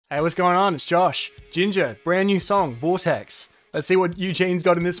Hey, what's going on? It's Josh. Ginger, brand new song, Vortex. Let's see what Eugene's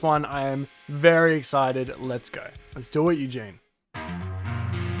got in this one. I am very excited. Let's go. Let's do it, Eugene.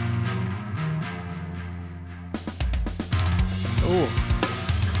 Oh,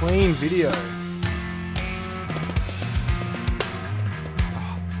 clean video.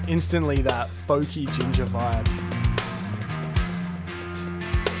 Oh, instantly that folky Ginger vibe.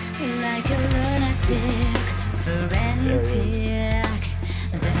 Like a lunatic, frantic.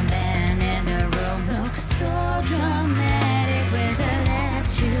 The man in the room looks so dramatic with a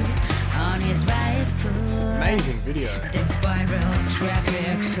tattoo on his right foot. Amazing video. The spiral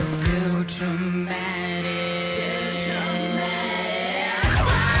traffic feels too dramatic. Too dramatic.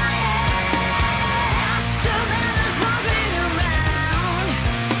 Quiet. The man is wandering around.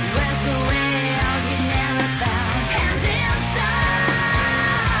 Where's the way out he never found? And inside,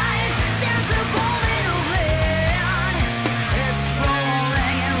 there's a moment of land. It's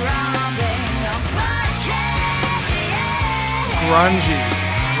rolling and rounding a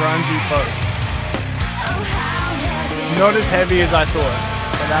Grungy folk. Not as heavy as I thought,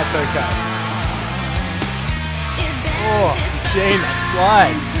 but that's okay. Oh, Gene, that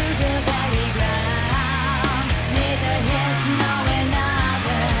slide.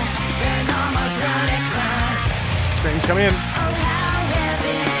 Screams coming in.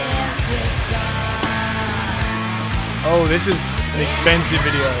 Oh, this is an expensive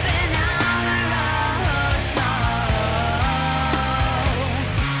video.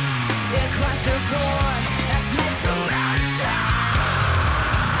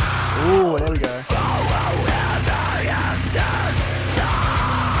 Ooh, there we go.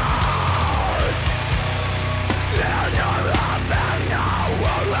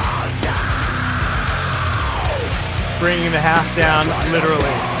 Bringing the house down,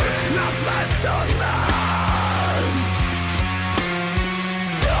 literally.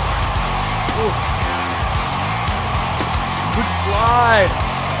 Ooh. Good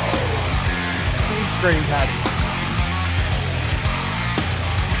slides. Big screen patty.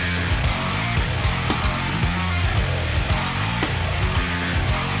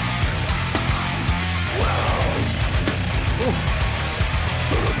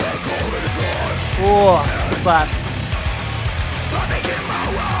 Oh, good slaps.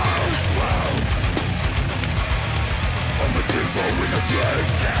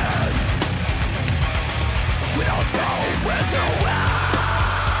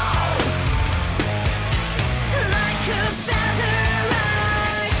 Like a feather,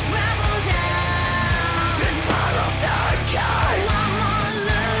 I travel down. This part of the skies. One more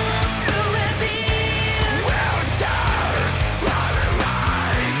look through a beam. Where stars rise.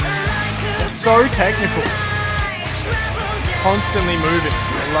 It's so technical. Constantly moving.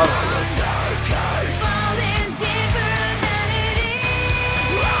 I love it. Falling deeper than it is.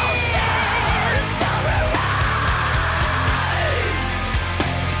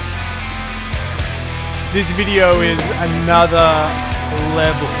 This video is another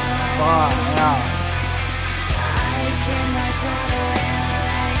level. Wow.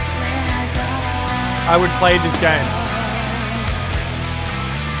 I would play this game.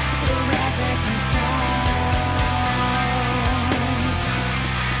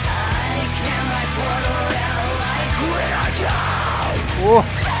 Oh.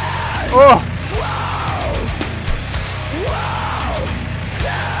 Oh.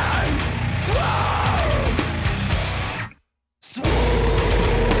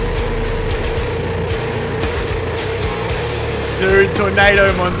 Dude,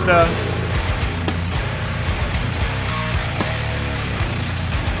 tornado monster.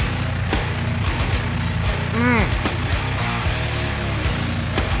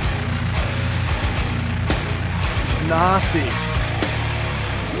 Nasty.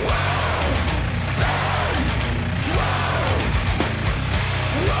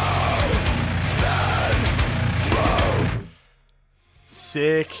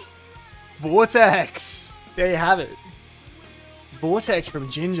 Sick. Vortex. There you have it. Vortex from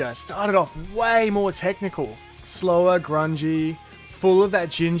Ginger started off way more technical. Slower, grungy, full of that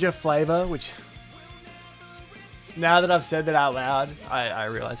ginger flavor, which now that I've said that out loud, I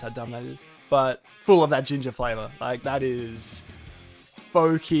realize how dumb that is. But full of that ginger flavor. Like, that is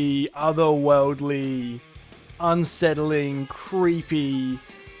folky, otherworldly, unsettling, creepy,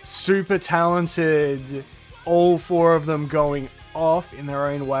 super talented, all four of them going off in their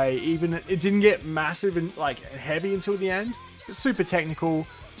own way. Even it didn't get massive and like heavy until the end. It's super technical,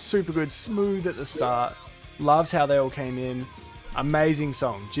 super good, smooth at the start. Loved how they all came in. Amazing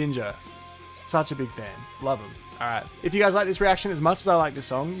song, Ginger. Such a big fan. Love them. Alright, if you guys like this reaction as much as I like this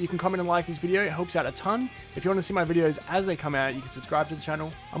song, you can comment and like this video, it helps out a ton. If you want to see my videos as they come out, you can subscribe to the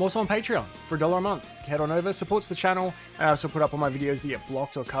channel. I'm also on Patreon for $1 a month. Head on over, supports the channel, and I also put up all my videos that get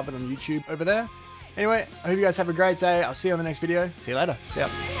blocked or covered on YouTube over there. Anyway, I hope you guys have a great day. I'll see you on the next video. See you later. See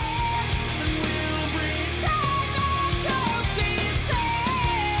ya.